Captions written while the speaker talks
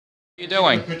you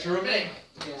doing? A picture of it?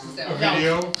 Yeah. A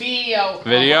video? Video.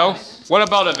 Video? What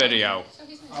about a video?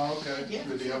 Oh, okay.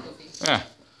 Video. Yeah.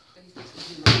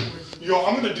 Yo,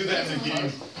 I'm gonna do that in the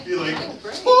game. Be like,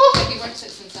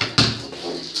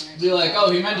 Be like,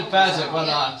 oh, he meant to pass it,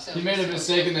 but he made a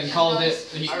mistake and then called it.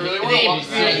 He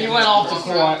went off the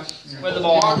court with the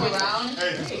ball.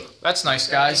 hey. That's nice,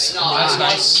 guys. That's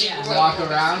nice. Walk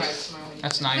around.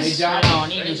 That's Hey nice.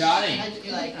 Johnny, hey Johnny.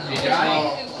 Hey Johnny.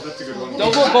 Oh, that's a good one.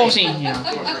 Don't put balls in here.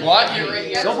 What?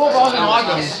 Don't put balls in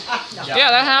August. Yeah,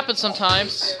 that happens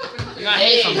sometimes.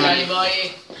 Hey, Johnny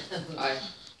boy.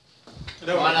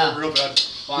 That was real bad.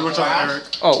 You were talking, Eric.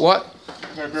 Oh, what?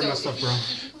 I gotta grab my stuff, bro.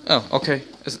 Oh, okay.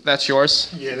 That's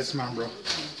yours? Yeah, that's mine, bro.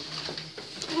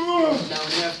 Now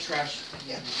we have trash.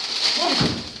 Yeah.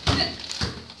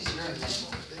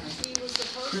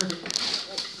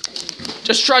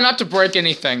 Just try not to break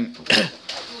anything.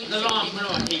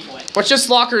 But this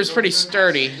locker is pretty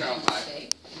sturdy.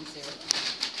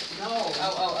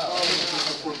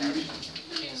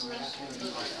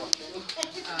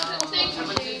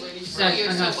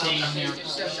 I'm not staying here.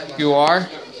 You are?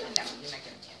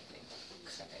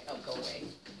 Oh, go away.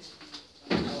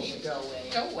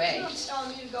 Go away. I'm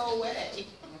telling you to go away.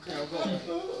 Okay, I'll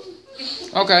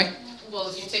go. Okay. Well,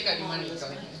 if you take out your money, go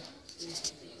ahead.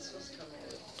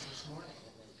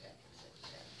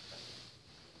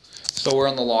 So we're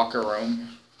in the locker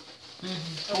room.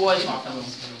 The boys locker room.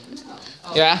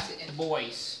 Yeah? The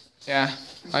boys. Yeah,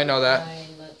 I know that.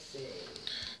 Let's see.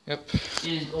 Yep.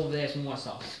 And over there's more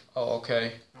stuff. Oh,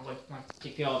 okay. I'll like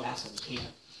take care of that here.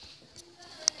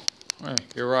 Hey,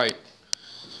 you're right.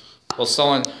 Well,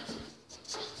 someone...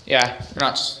 Yeah, you're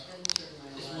not...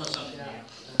 There's more stuff in there.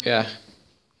 Yeah.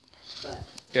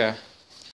 Yeah.